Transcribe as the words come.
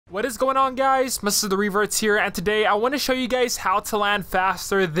What is going on, guys? Mr. TheRevertz here, and today I want to show you guys how to land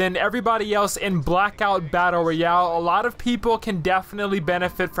faster than everybody else in Blackout Battle Royale. A lot of people can definitely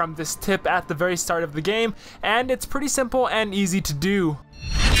benefit from this tip at the very start of the game, and it's pretty simple and easy to do.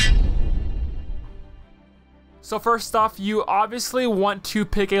 So first off, you obviously want to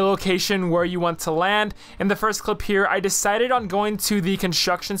pick a location where you want to land. In the first clip here, I decided on going to the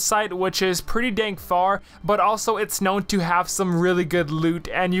construction site, which is pretty dang far, but also it's known to have some really good loot,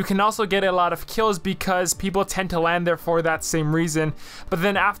 and you can also get a lot of kills because people tend to land there for that same reason. But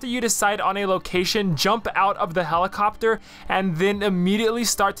then after you decide on a location, jump out of the helicopter and then immediately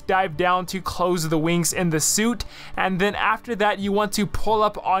start to dive down to close the wings in the suit, and then after that you want to pull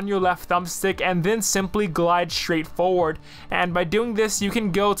up on your left thumbstick and then simply glide straight forward. And by doing this, you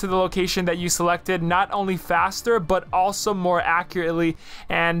can go to the location that you selected not only faster but also more accurately.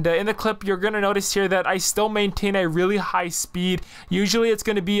 And in the clip, you're going to notice here that I still maintain a really high speed. Usually it's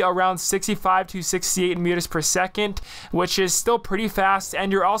going to be around 65 to 68 meters per second, which is still pretty fast.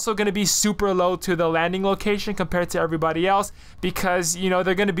 And you're also going to be super low to the landing location compared to everybody else because, you know,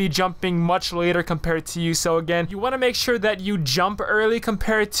 they're going to be jumping much later compared to you. So again, you want to make sure that you jump early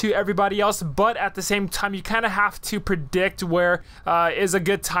compared to everybody else, but at the same time you kind of have to predict where is a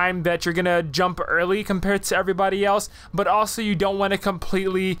good time that you're gonna jump early compared to everybody else. But also you don't want to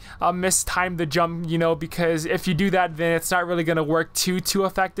completely mistime the jump, you know, because if you do that, then it's not really gonna work too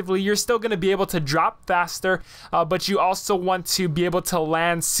effectively. You're still gonna be able to drop faster, but you also want to be able to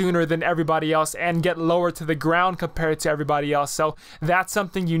land sooner than everybody else and get lower to the ground compared to everybody else. So that's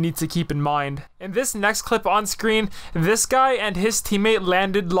something you need to keep in mind. In this next clip on screen, this guy and his teammate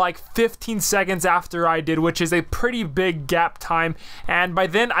landed like 15 seconds after I did, which is a pretty big gap time, and by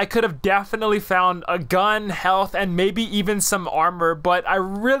then I could have definitely found a gun, health, and maybe even some armor, but I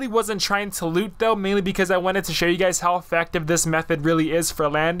really wasn't trying to loot though, mainly because I wanted to show you guys how effective this method really is for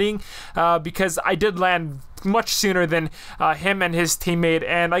landing, because I did land much sooner than him and his teammate,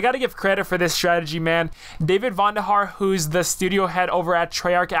 and I gotta give credit for this strategy, man. David Vandahar, who's the studio head over at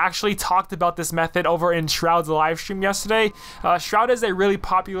Treyarch, actually talked about this method over in Shroud's live stream yesterday. Shroud is a really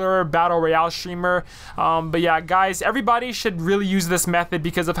popular Battle Royale streamer, but yeah, guys, everybody should really use this method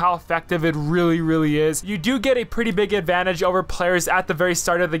because of how effective it really is. You do get a pretty big advantage over players at the very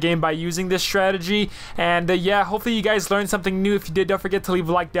start of the game by using this strategy, and yeah, hopefully you guys learned something new. If you did, don't forget to leave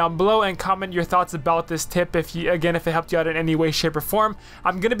a like down below and comment your thoughts about this tip if it helped you out in any way, shape, or form.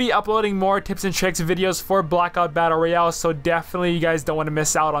 I'm gonna be uploading more tips and tricks videos for Blackout Battle Royale, so definitely you guys don't want to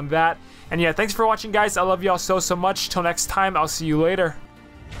miss out on that. And yeah, thanks for watching, guys. I love y'all so much. Till next time, I'll see you later.